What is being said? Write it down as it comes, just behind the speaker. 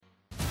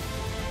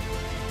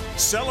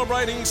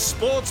Celebrating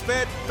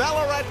Sportsbet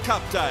Ballarat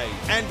Cup Day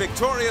and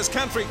Victoria's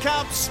Country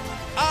Cups,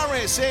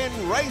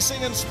 RSN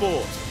Racing and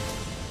Sport.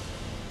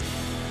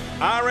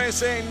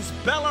 RSN's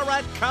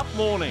Ballarat Cup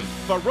morning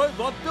for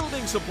Robot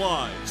Building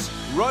Supplies.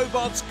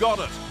 Robots got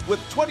it with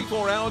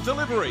 24-hour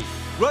delivery.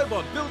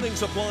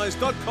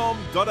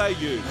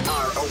 robotbuildingsupplies.com.au.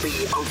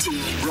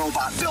 ROBOT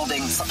Robot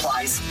Building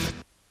Supplies.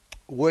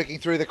 Working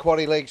through the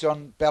quaddy leagues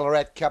on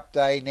Ballarat Cup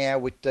Day now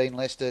with Dean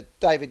Lester,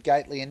 David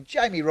Gately and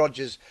Jamie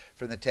Rogers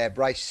from the tab.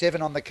 Race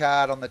 7 on the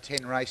card on the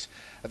 10 race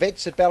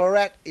events at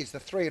Ballarat is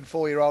the 3 and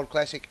 4-year-old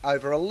classic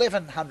over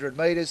 1,100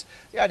 metres.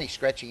 The only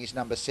scratching is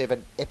number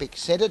 7, Epic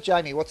Centre.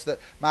 Jamie, what's the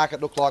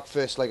market look like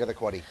first leg of the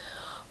quaddy?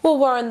 Well,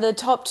 Warren, the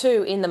top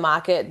two in the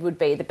market would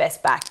be the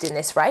best backed in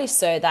this race.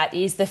 So that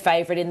is the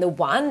favourite in the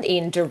 1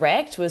 in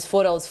Direct, was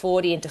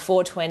 $4.40 into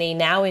 $4.20,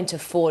 now into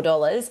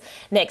 $4.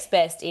 Next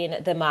best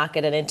in the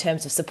market and in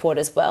terms of support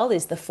as well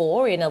is the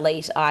 4 in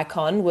Elite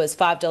Icon, was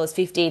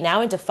 $5.50, now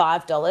into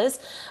 $5.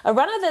 A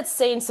runner that's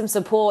seen some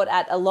support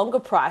at a longer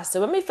price. So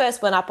when we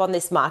first went up on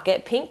this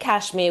market, Pink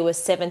Cashmere was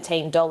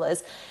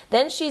 $17.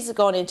 Then she's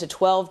gone into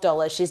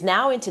 $12. She's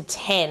now into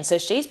 $10. So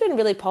she's been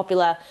really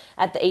popular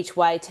at the each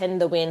way, 10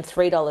 the win,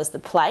 $3 the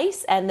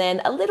place. And then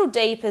A Little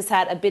Deep has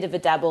had a bit of a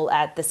dabble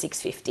at the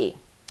 $6.50.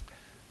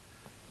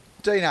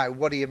 Dino,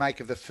 what do you make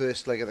of the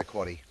first leg of the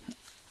quaddy?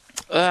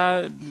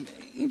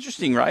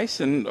 Interesting race,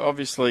 and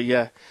obviously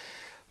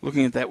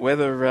looking at that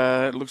weather,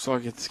 it looks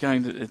like it's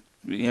going to,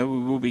 we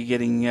will be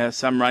getting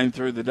some rain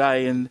through the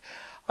day, and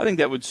I think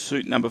that would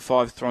suit number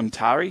 5,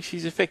 Throntari.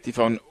 She's effective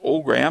on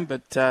all ground,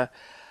 but I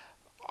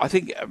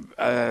think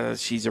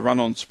she's a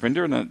run-on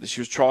sprinter, and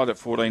she was tried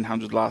at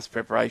 1,400 last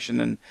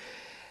preparation, and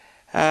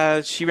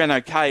she ran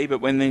okay,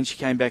 but when then she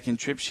came back in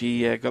trip,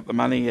 she got the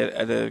money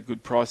at a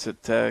good price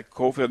at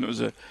Caulfield, and it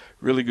was a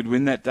really good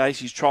win that day.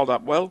 She's trialled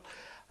up well.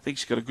 I think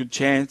she's got a good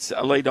chance.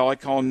 Elite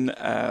Icon,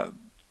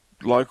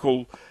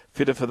 local,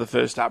 fitter for the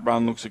first up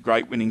run, looks a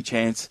great winning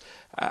chance.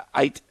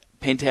 8,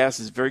 Penthouse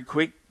is very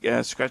quick,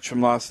 scratch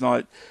from last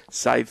night,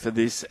 save for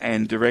this,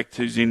 and Direct,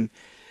 who's in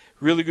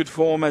really good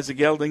form as a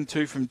gelding,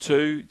 2 from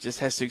 2, just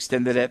has to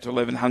extend that out to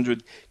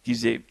 1,100,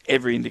 gives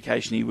every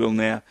indication he will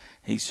now.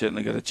 He's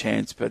certainly got a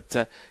chance,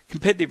 but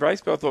competitive race,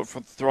 but I thought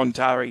for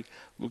Throntari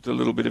looked a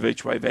little bit of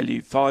each way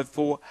value. 5,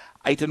 4,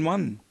 8 and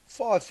 1.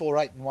 5, 4,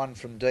 8 and 1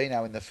 from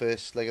Dino in the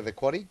first leg of the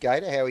quaddy.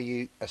 Gator, how are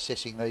you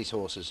assessing these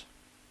horses?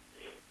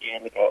 Yeah,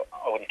 look, I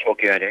wouldn't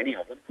talk you out any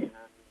of them. Perhaps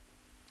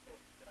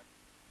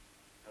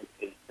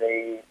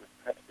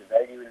the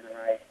value in the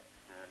race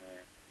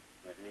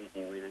was an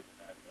easy winner.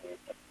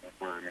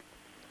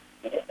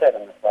 You just said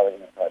on the slower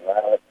inside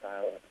rail at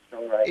Sale, it was a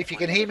strong race. If you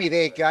can hear me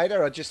there,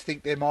 Gator, I just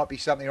think there might be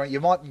something wrong. You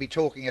mightn't be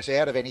talking us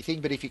out of anything,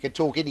 but if you could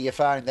talk into your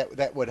phone,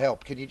 that would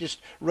help. Can you just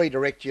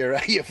redirect your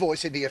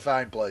voice into your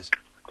phone, please?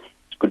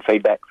 It's good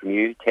feedback from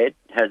you, Ted.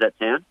 How's that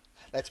sound?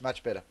 That's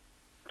much better.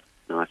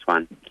 Nice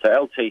one. So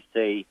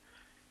LTC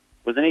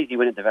was an easy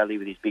win at the Valley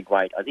with his big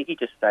weight. I think he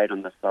just stayed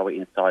on the slower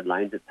inside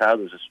lanes at Sale.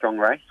 It was a strong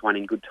race, won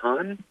in good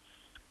time,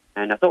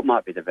 and I thought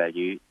might be the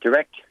value.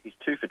 Direct, he's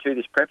 2 for 2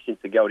 this prep since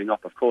the gelding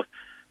off, of course.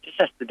 Just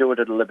has to do it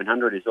at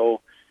 1,100 is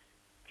all.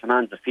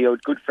 Commands the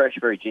field. Good, fresh,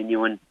 very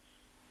genuine.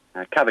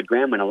 Covered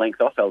ground when a length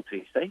off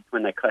LTC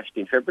when they clashed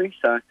in February,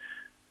 so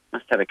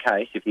must have a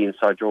case if the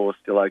inside draw is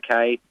still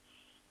okay.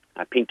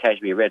 Pink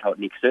Cashmere, Red Hot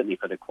Nick, certainly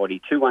for the quaddy.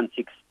 2, 1,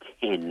 6,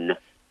 10.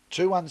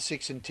 2, 1,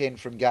 6 and 10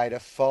 from Gator,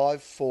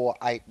 5, 4,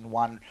 8 and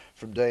 1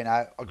 from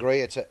Dino.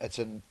 Agree, it's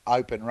an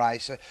open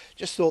race. I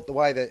just thought the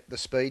way the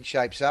speed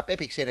shapes up,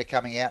 Epic Centre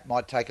coming out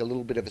might take a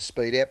little bit of a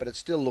speed out, but it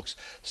still looks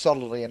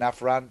solidly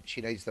enough run.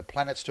 She needs the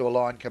planets to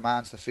align,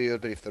 commands the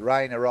field, but if the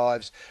rain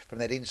arrives from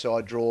that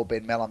inside draw,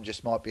 Ben Melham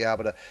just might be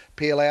able to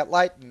peel out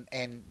late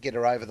and get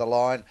her over the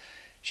line.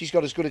 She's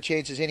got as good a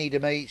chance as any to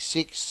me,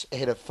 6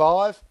 ahead of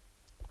 5.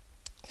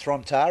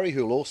 Throntari,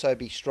 who will also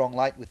be strong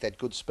late with that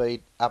good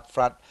speed up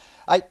front.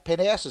 8,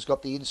 Penthouse has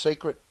got the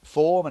in-secret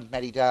form, and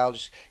Matty Dale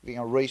just giving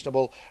a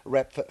reasonable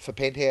rap for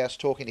Penthouse,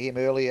 talking to him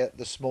earlier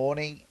this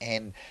morning,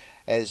 and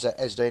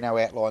as Dino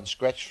outlined,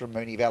 scratched from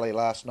Moonee Valley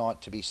last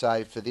night to be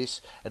saved for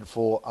this, and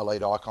 4,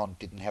 Elite Icon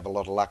didn't have a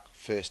lot of luck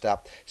first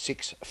up.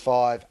 6,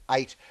 5,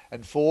 8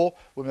 and 4.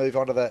 We'll move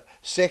on to the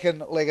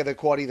second leg of the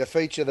quaddy, the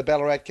feature, the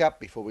Ballarat Cup.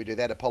 Before we do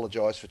that,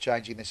 apologise for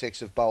changing the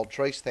sex of Bold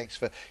Treese. Thanks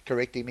for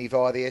correcting me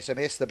via the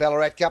SMS. The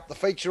Ballarat Cup, the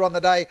feature on the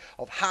day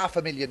of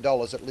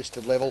 $500,000 at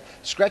listed level.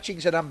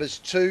 Scratchings are numbers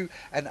 2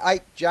 and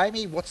 8.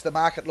 Jamie, what's the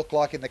market look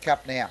like in the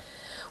Cup now?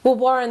 Well,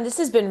 Warren, this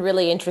has been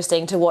really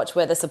interesting to watch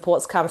where the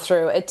supports come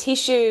through. A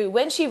Tissue,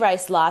 when she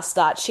raced last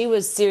start, she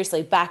was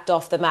seriously backed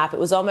off the map. It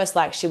was almost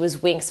like she was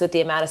Winx with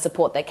the amount of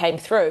support that came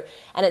through.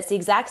 And it's the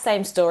exact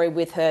same story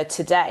with her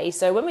today.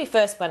 So when we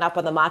first went up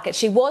on the market,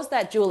 she was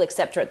that dual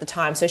acceptor at the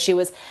time. So she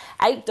was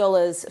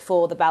 $8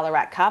 for the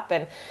Ballarat Cup,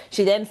 and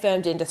she then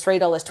firmed into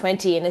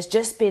 $3.20 and has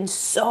just been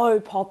so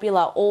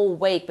popular all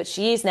week. But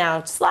she is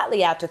now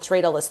slightly out to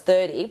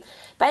 $3.30.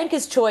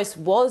 Banker's Choice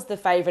was the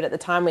favourite at the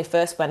time we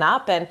first went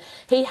up, and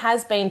he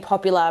has been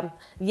popular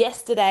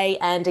yesterday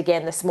and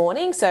again this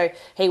morning. So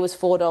he was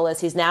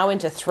 $4. He's now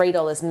into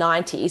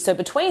 $3.90. So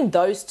between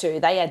those two,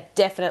 they are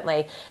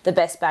definitely the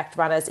best backed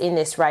runners in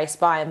this race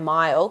by a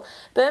mile.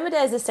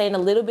 Bermudez has seen a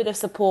little bit of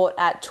support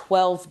at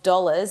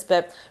 $12,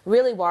 but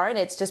really, Warren,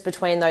 it's just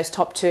between those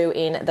top two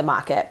in the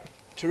market.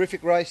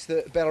 Terrific race,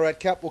 the Ballarat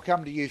Cup. We'll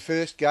come to you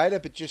first, Gator,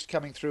 but just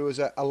coming through as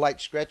a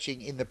late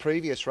scratching in the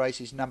previous race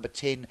is number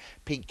 10,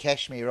 Pink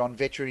Cashmere, on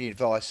veterinary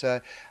advice.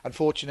 So,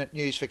 unfortunate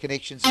news for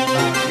Connections.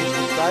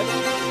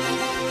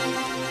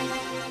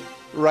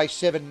 Race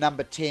 7,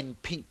 number 10,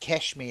 Pink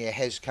Cashmere,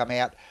 has come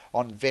out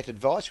on vet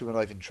advice. We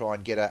will even try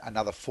and get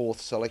another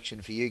fourth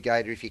selection for you,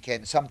 Gator, if you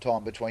can,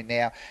 sometime between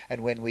now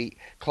and when we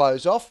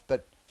close off.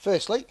 But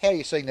firstly, how are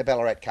you seeing the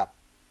Ballarat Cup?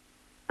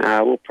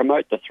 We'll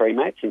promote the three,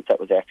 mate, since that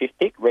was our fifth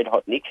pick. Red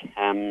Hot Nick,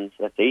 so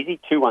that's easy.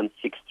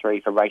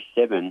 2163 for race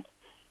 7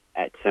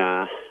 at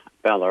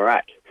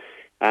Ballarat.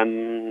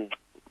 The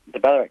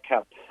Ballarat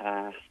Cup,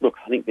 look,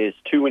 I think there's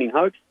two winning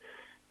hopes,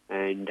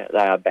 and they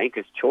are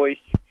Banker's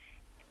Choice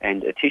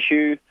and A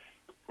Tissue.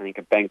 I think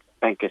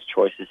Banker's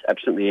Choice is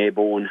absolutely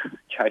airborne.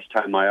 Chased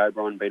home my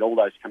Oberon, beat all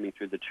those coming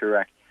through the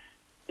Toorak.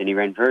 Then he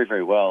ran very,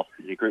 very well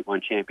in the Group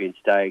 1 Champion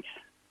Stakes.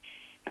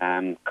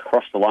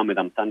 Crossed the line with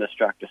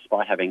Thunderstruck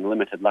despite having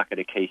limited luck at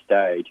a key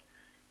stage.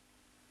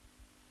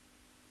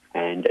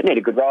 And it needed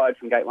a good ride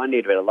from Gate 1,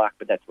 needed a bit of luck,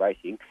 but that's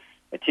racing.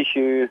 A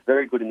Tissue,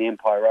 very good in the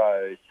Empire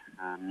Rose.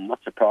 Not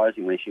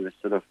surprisingly, she was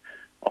sort of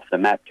off the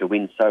map to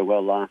win so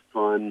well last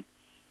time.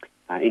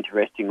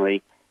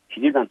 Interestingly,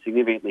 she did run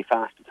significantly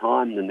faster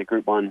time than the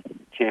Group 1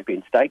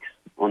 Champion Stakes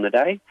on the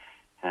day.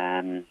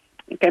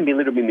 It can be a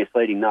little bit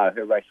misleading, though.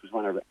 Her race was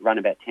run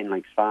about 10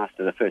 lengths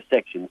faster the first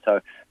section,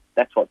 so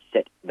that's what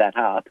set that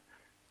up.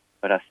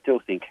 But I still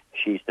think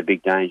she's the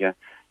big danger.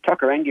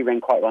 Tokarangi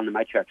ran quite well in the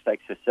Matriarch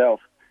Stakes herself,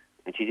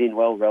 and she's in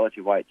well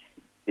relative weights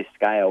this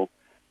scale.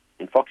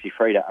 And Foxy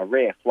Frida, a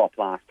rare flop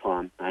last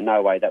time.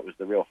 No way that was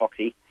the real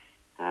Foxy.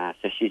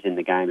 So she's in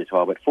the game as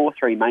well. But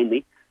 4-3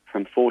 mainly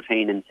from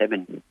 14 and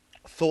 7.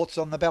 Thoughts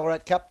on the Ballarat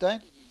Cup,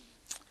 Dane?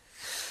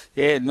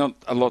 Yeah, not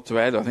a lot to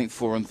add. I think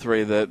 4 and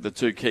 3 are the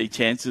two key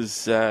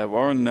chances,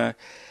 Warren.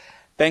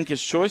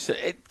 Banker's Choice,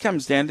 it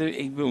comes down to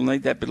he will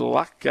need that bit of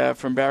luck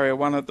from barrier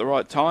 1 at the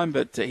right time,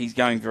 but he's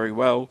going very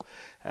well.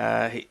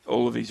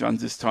 All of his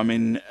runs this time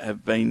in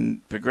have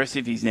been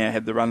progressive. He's now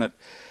had the run at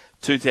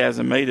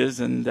 2,000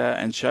 metres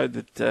and showed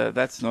that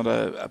that's not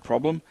a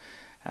problem.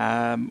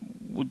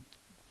 Would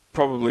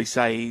probably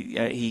say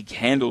he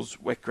handles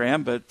wet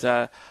ground, but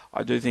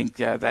I do think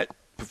that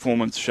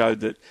performance showed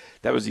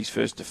that was his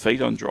first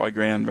defeat on dry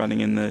ground running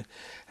in the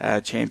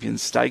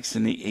Champions Stakes,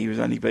 and he was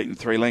only beaten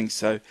 3 lengths,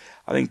 so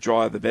I think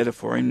drier the better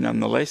for him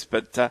nonetheless.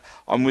 But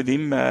I'm with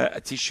him.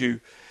 A Tissue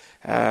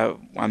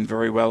won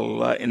very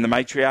well in the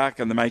Matriarch,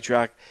 and the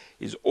Matriarch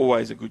is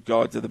always a good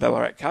guide to the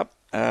Ballarat Cup.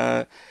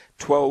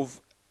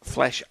 12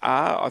 Flash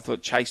R, I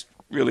thought chased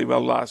really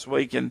well last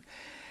week, and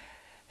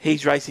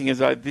he's racing as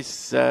though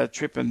this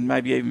trip and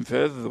maybe even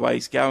further the way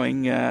he's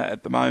going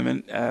at the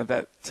moment.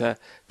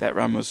 That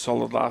run was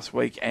solid last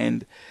week,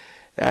 and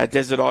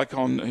Desert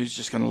Icon, who's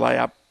just going to lay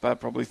up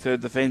probably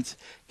third the fence,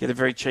 get a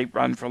very cheap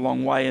run for a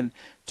long way, and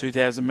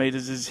 2,000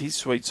 metres is his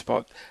sweet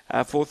spot.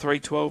 4, 3,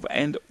 12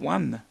 and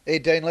 1.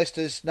 Dean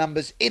Lester's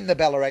numbers in the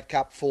Ballarat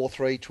Cup, 4,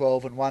 3,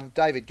 12 and 1.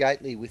 David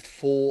Gately with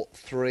 4,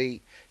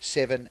 3,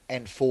 7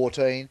 and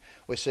 14.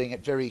 We're seeing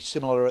it very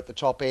similar at the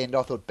top end.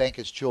 I thought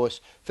Banker's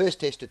Choice,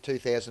 first test at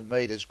 2,000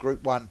 metres,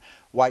 Group 1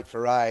 weight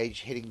for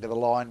age, heading to the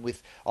line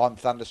with I'm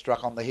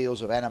Thunderstruck on the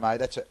heels of Animo.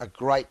 That's a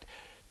great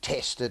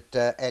test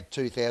at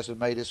 2,000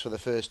 metres for the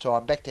first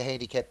time. Back to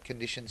handicap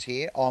conditions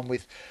here. I'm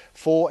with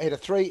 4 out of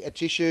 3. A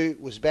Tissue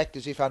was backed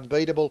as if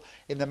unbeatable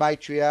in the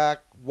Matriarch.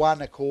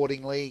 1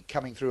 accordingly,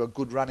 coming through a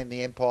good run in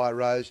the Empire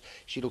Rose.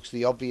 She looks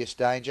the obvious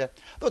danger.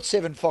 I thought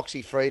 7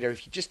 Foxy Frida,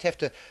 if you just have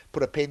to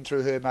put a pen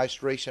through her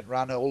most recent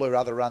run, all her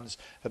other runs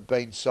have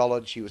been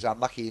solid. She was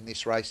unlucky in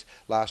this race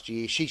last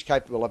year. She's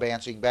capable of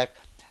bouncing back.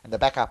 And the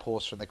backup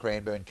horse from the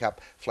Cranbourne Cup,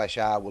 Flash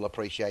R, will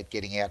appreciate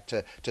getting out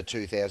to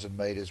 2,000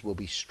 metres, will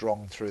be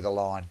strong through the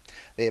line.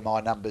 They're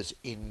my numbers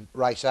in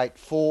race 8,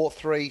 4,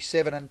 3,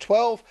 7 and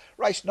 12.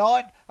 Race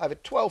 9, over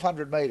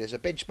 1,200 metres, a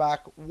benchmark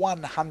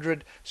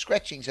 100.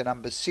 Scratchings are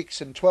numbers 6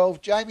 and 12.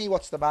 Jamie,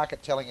 what's the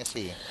market telling us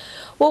here?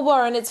 Well,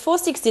 Warren, it's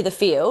 $4.60 the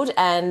field,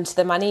 and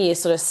the money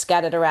is sort of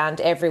scattered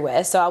around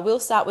everywhere. So I will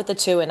start with the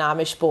 2 in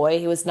Amish Boy.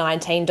 He was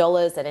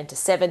 $19, then into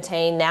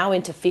 $17, now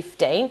into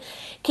 $15.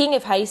 King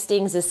of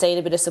Hastings has seen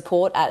a bit of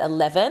support at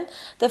 $11.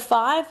 The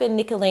 5 in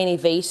Nicolini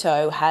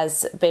Vito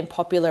has been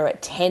popular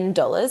at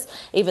 $10,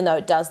 even though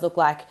it does look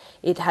like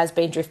it has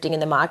been drifting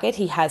in the market.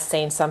 He has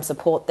seen some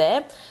support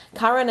there.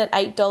 Current at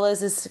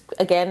 $8 is,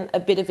 again, a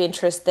bit of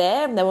interest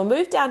there. And then we'll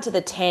move down to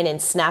the 10 in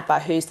Snapper,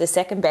 who's the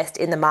second best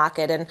in the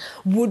market and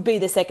would be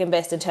the second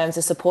best in terms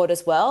of support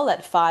as well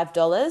at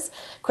 $5.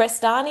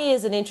 Crestani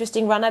is an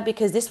interesting runner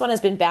because this one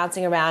has been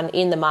bouncing around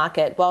in the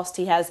market. Whilst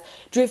he has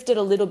drifted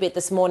a little bit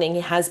this morning,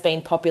 he has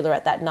been popular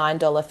at that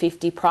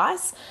 $9.50 $4.50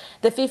 price.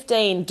 The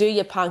 15 Do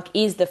Ya Punk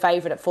is the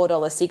favourite at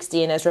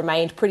 $4.60 and has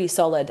remained pretty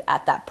solid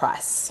at that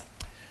price.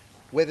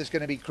 Weather's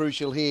going to be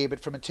crucial here,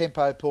 but from a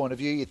tempo point of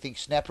view, you'd think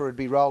Snapper would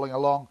be rolling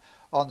along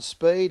on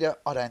speed.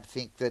 I don't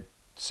think that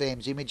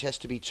Sam's Image has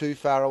to be too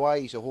far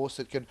away. He's a horse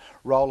that can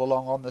roll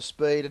along on the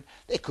speed, and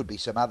there could be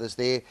some others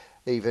there.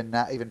 Even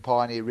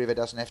Pioneer River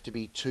doesn't have to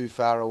be too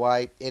far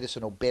away.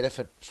 Edison will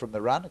benefit from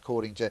the run,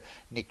 according to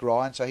Nick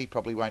Ryan, so he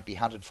probably won't be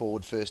hunted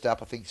forward first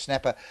up. I think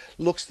Snapper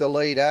looks the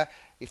leader.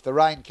 If the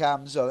rain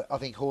comes, I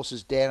think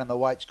horses down in the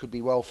weights could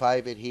be well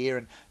favoured here,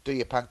 and Do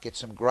Ya Punk gets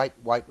some great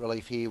weight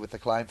relief here with the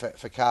claim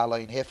for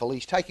Carleen Heffel.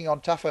 He's taking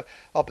on tougher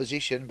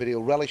opposition, but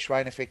he'll relish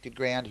rain-affected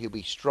ground. He'll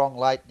be strong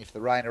late, and if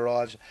the rain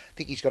arrives, I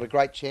think he's got a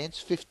great chance.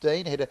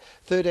 15 ahead of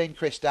 13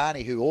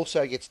 Crestani, who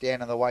also gets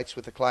down in the weights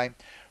with the claim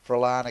for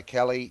Alana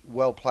Kelly.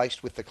 Well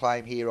placed with the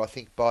claim here, I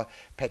think, by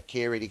Pat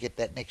Carey to get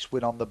that next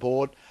win on the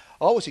board.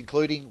 I was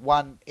including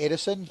 1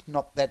 Edison,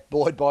 not that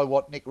buoyed by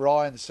what Nick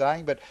Ryan's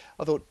saying, but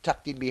I thought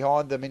tucked in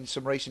behind them in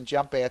some recent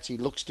jump outs, he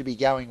looks to be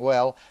going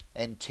well,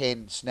 and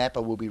 10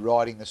 Snapper will be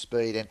riding the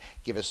speed and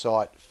give a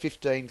sight.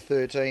 15,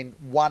 13,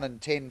 1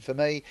 and 10 for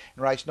me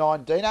in race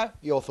 9. Dino,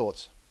 your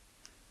thoughts?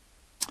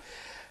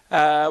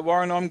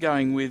 Warren, I'm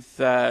going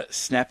with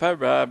Snapper,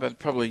 but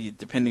probably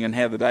depending on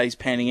how the day's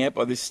panning out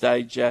by this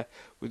stage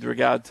with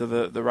regard to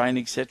the rain,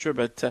 etc.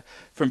 But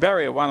from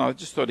barrier 1, I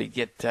just thought he'd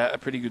get a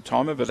pretty good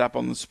time of it up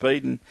on the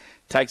speed and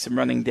take some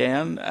running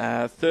down.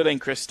 13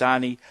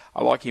 Crestani,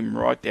 I like him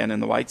right down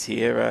in the weights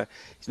here.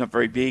 He's not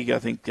very big. I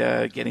think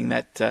getting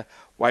that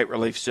weight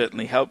relief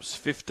certainly helps.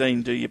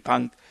 15 Do Ya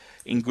Punk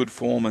in good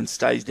form and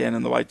stays down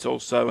in the weights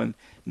also. And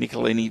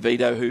Nicolini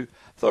Vito, who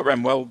I thought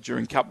ran well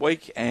during Cup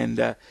Week,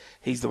 and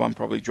he's the one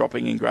probably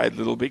dropping in grade a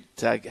little bit.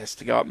 Has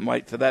to go up and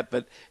wait for that,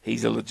 but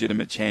he's a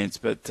legitimate chance.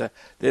 But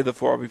they're the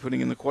 4 I'll be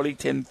putting in the quaddie: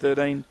 10,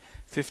 13,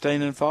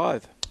 15 and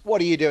 5.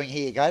 What are you doing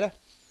here, Gator?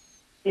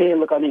 Yeah,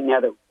 look, I think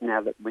now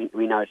that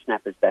we know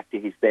Snapper's back to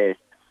his best,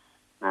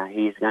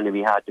 he's going to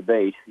be hard to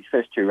beat. His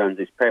first 2 runs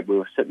this prep, we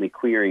were certainly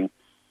querying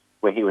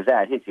where he was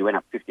at, hence he went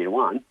up 50 to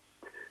 1.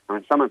 I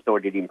mean, someone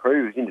thought he'd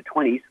improve. He was into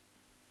 20s,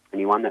 and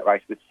he won that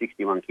race with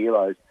 61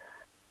 kilos.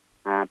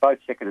 Both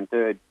second and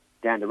third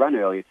down to run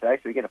earlier today,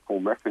 so we get a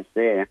form reference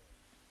there.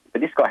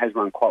 But this guy has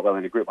run quite well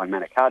in a Group 1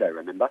 Manikato,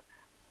 remember.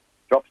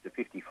 Drops to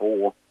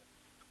 54.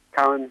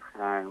 Curran,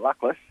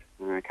 luckless,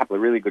 a couple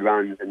of really good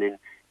runs, and then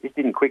just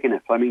didn't quicken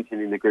at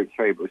Flemington in the Group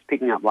 3, but was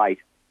picking up late.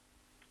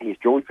 He's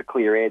drawn for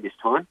clear air this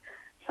time,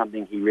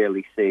 something he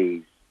rarely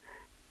sees.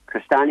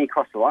 Crestani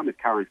crossed the line with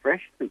Curran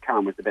fresh. I think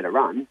Curran was the better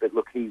run, but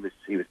look, he was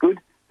good,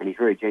 and he's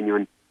very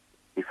genuine.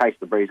 He faced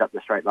the breeze up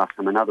the straight last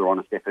time, another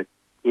honest effort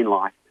in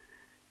life.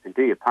 And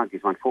Do Ya Punk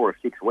is won 4 of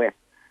 6 west,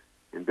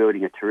 and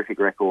building a terrific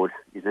record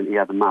is the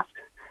other must.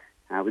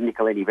 With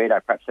Nicolini Vito,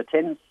 perhaps. So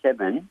 10,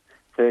 7,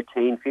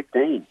 13,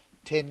 15.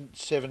 10,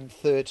 7,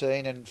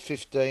 13 and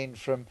 15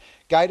 from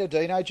Gator.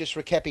 Dino, just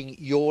recapping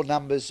your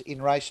numbers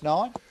in race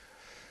 9.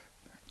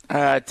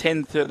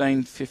 10,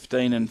 13,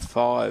 15 and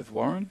 5,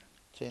 Warren.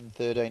 10,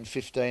 13,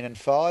 15 and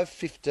 5.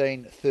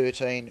 15,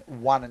 13,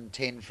 1 and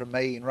 10 from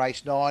me in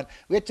race 9.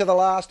 We get to the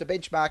last, a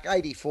benchmark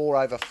 84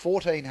 over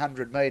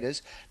 1,400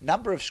 metres.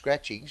 Number of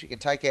scratchings, you can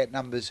take out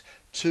numbers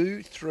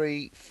 2,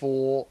 3,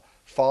 4,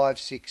 5,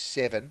 6,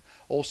 7.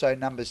 Also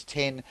numbers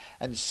 10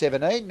 and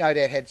 17. No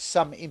doubt had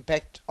some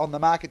impact on the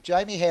market.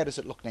 Jamie, how does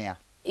it look now?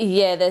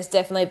 Yeah, there's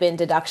definitely been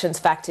deductions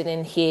factored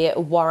in here,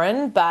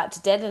 Warren, but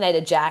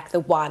Detonator Jack, the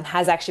 1,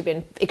 has actually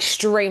been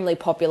extremely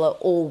popular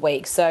all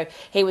week. So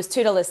he was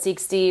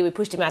 $2.60, we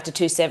pushed him out to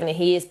 $2.70,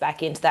 he is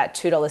back into that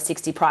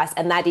 $2.60 price,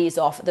 and that is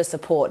off the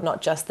support,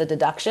 not just the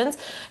deductions.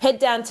 Head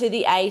down to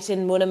the 8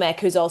 in Munamek,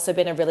 who's also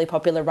been a really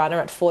popular runner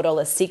at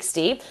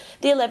 $4.60.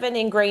 The 11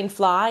 in Green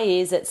Fly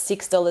is at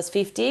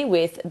 $6.50,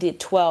 with the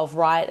 12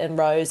 Riot and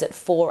Rose at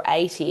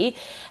 $4.80.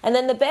 And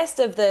then the best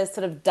of the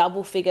sort of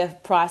double figure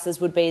prices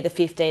would be the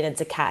 15 and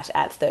Zakat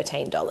at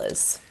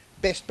 $13.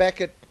 Best back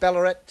at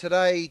Ballarat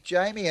today,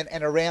 Jamie,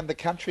 and around the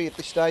country at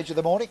this stage of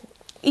the morning?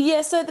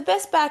 Yeah, so the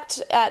best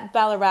backed at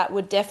Ballarat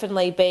would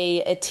definitely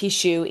be a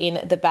Tissue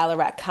in the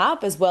Ballarat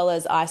Cup, as well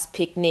as Ice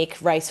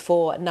Picnic, race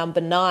 4, number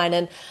 9.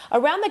 And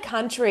around the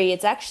country,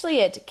 it's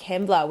actually at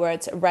Kembla, where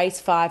it's race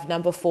 5,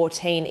 number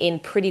 14 in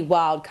Pretty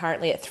Wild,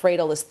 currently at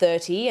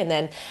 $3.30. And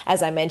then,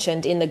 as I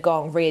mentioned, in the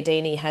Gong,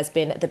 Riadini has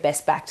been the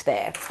best backed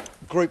there.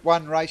 Group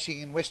 1 racing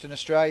in Western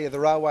Australia, the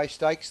Railway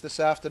Stakes this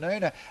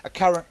afternoon. A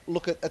current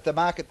look at the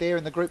market there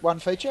in the Group 1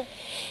 feature?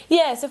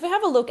 Yeah, so if we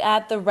have a look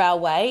at the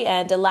Railway,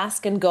 and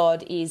Alaskan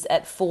God is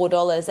at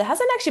 $4. There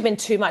hasn't actually been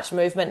too much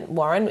movement,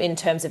 Warren, in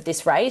terms of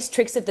this race.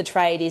 Tricks of the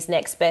Trade is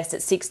next best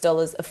at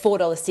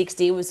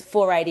 $4.60. It was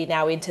 $4.80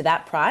 now into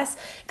that price.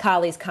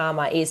 Carly's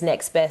Karma is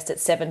next best at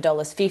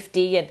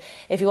 $7.50. And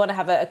if you want to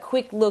have a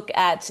quick look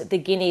at the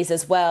guineas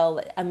as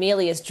well,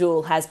 Amelia's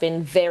Jewel has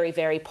been very,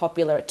 very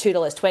popular at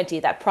 $2.20.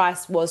 That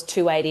price was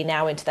 $2.80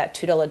 now into that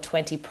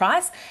 $2.20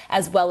 price,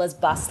 as well as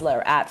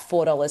Bustler at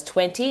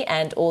 $4.20.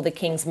 And All the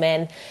King's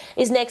Men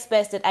is next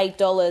best at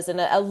 $8.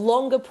 And a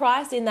longer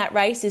price in that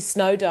race is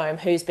Snowdome,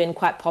 who's been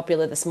quite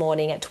popular this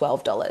morning at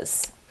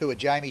 $12. Who are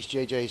Jamie's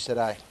GGs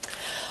today?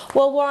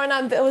 Well, Warren,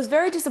 I was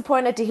very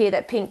disappointed to hear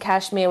that Pink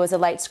Cashmere was a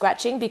late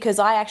scratching because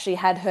I actually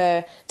had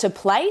her to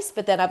place,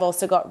 but then I've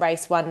also got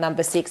race 1,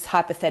 number 6,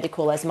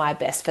 Hypothetical, as my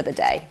best for the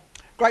day.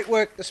 Great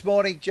work this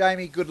morning,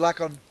 Jamie. Good luck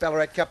on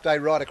Ballarat Cup Day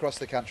right across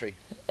the country.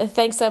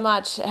 Thanks so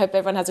much. I hope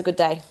everyone has a good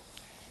day.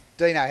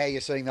 Dino, how are you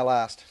seeing the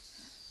last?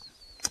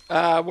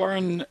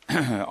 Warren,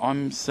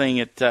 I'm seeing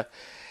it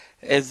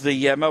as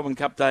the Melbourne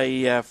Cup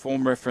Day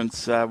form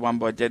reference won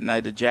by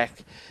Detonator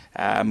Jack,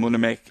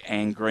 Munamek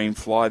and Green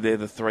Fly. They're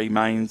the three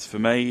mains for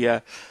me.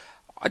 I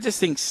just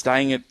think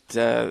staying at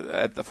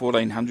the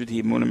 1400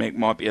 here, Munamek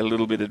might be a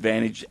little bit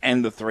advantaged,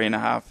 and the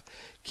 3.5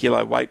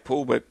 kilo weight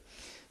pull, but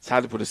it's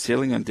hard to put a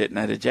ceiling on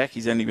Detonator Jack.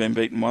 He's only been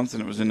beaten once,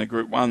 and it was in the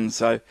Group 1,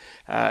 so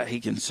he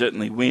can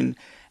certainly win.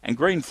 And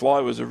Green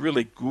Fly was a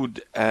really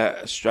good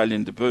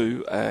Australian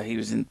debut. He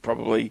was in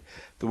probably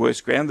the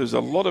worst ground. There was a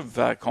lot of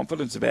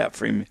confidence about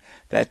for him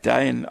that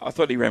day, and I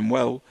thought he ran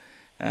well.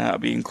 I'll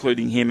be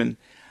including him. And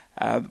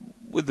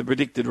with the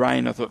predicted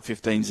rain, I thought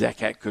 15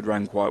 Zakat could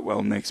run quite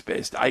well next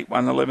best. 8,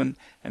 1, 11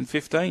 and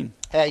 15.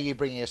 How are you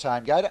bringing us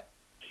home, Gator?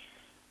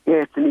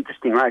 Yeah, it's an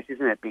interesting race,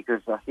 isn't it?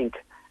 Because I think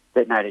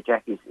Detonator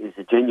Jack is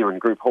a genuine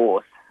group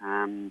horse,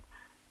 and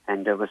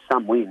there was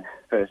some win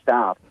first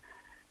up.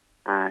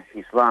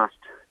 His last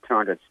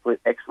 200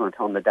 split excellent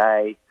on the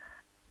day.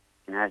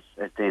 And as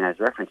Dino's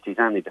referenced, his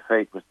only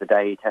defeat was the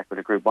day he tackled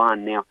a Group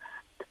 1. Now,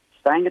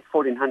 staying at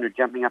 1400,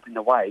 jumping up in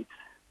the weights,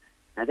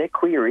 now they're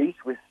queries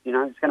with,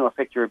 it's going to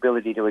affect your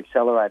ability to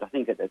accelerate, I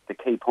think, at the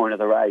key point of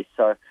the race.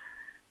 So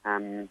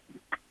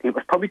it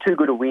was probably too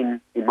good a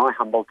win, in my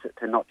humble,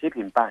 to not tip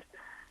him, but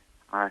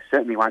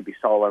certainly won't be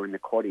solo in the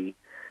quaddie.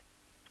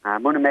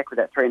 Munamek with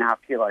that 3.5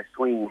 kilo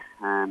swing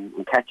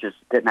and catches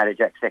Detonator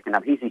Jack second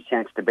up. Here's his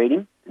chance to beat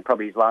him, and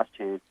probably his last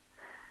chance.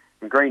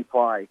 And Green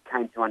Fly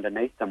came to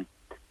underneath them,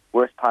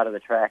 worst part of the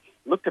track.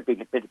 Looked a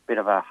bit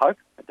of a hope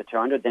at the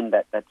 200, then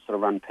that sort of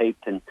run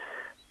peaked, and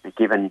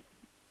given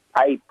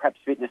A, perhaps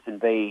fitness,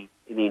 and B,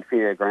 in the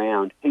inferior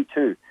ground, he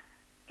too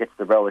gets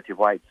the relative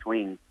weight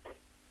swing,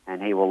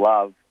 and he will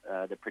love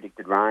the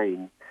predicted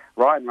rain.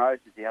 Ryan Rose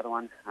is the other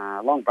one.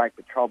 Long break,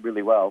 but trolled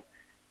really well.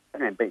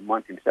 Hasn't been beaten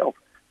once himself.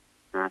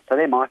 So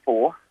they're my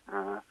four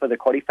for the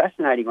quaddie.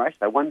 Fascinating race,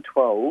 though.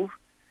 112,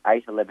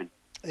 8, 11.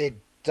 They're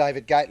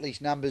David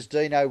Gately's numbers,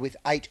 Dino, with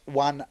 8,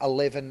 1,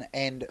 11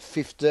 and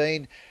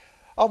 15.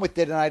 I'm with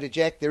Detonator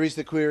Jack. There is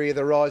the query of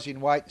the rise in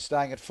weight,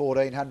 staying at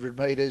 1,400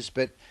 metres,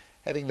 but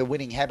having the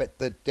winning habit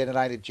that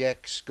Detonator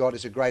Jack's got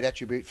is a great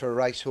attribute for a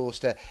racehorse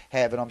to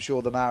have, and I'm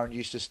sure the Mara and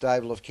Eustace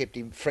stable have kept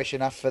him fresh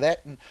enough for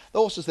that. And the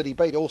horses that he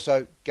beat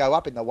also go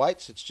up in the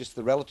weights. It's just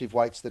the relative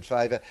weights that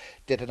favour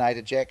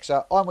Detonator Jack.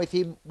 So I'm with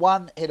him,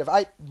 1 head of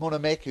 8,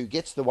 Munamek, who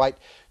gets the weight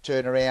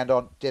turnaround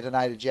on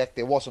Detonator Jack.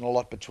 There wasn't a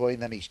lot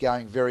between them. He's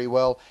going very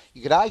well.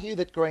 You could argue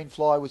that Green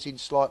Fly was in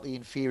slightly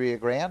inferior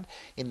ground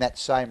in that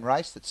same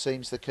race. That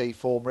seems the key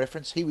form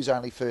reference. He was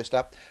only first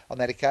up on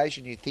that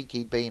occasion. You'd think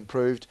he'd be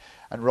improved.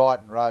 And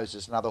Ryan Rose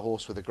is another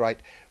horse with a great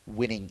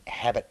winning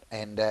habit,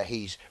 and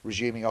he's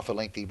resuming off a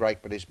lengthy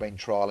break, but has been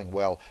trialling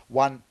well.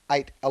 1,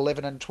 8,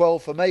 11 and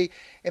 12 for me.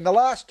 In the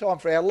last time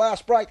for our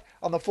last break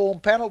on the form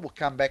panel, we'll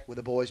come back with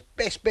the boys'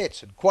 best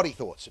bets and quaddie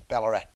thoughts at Ballarat.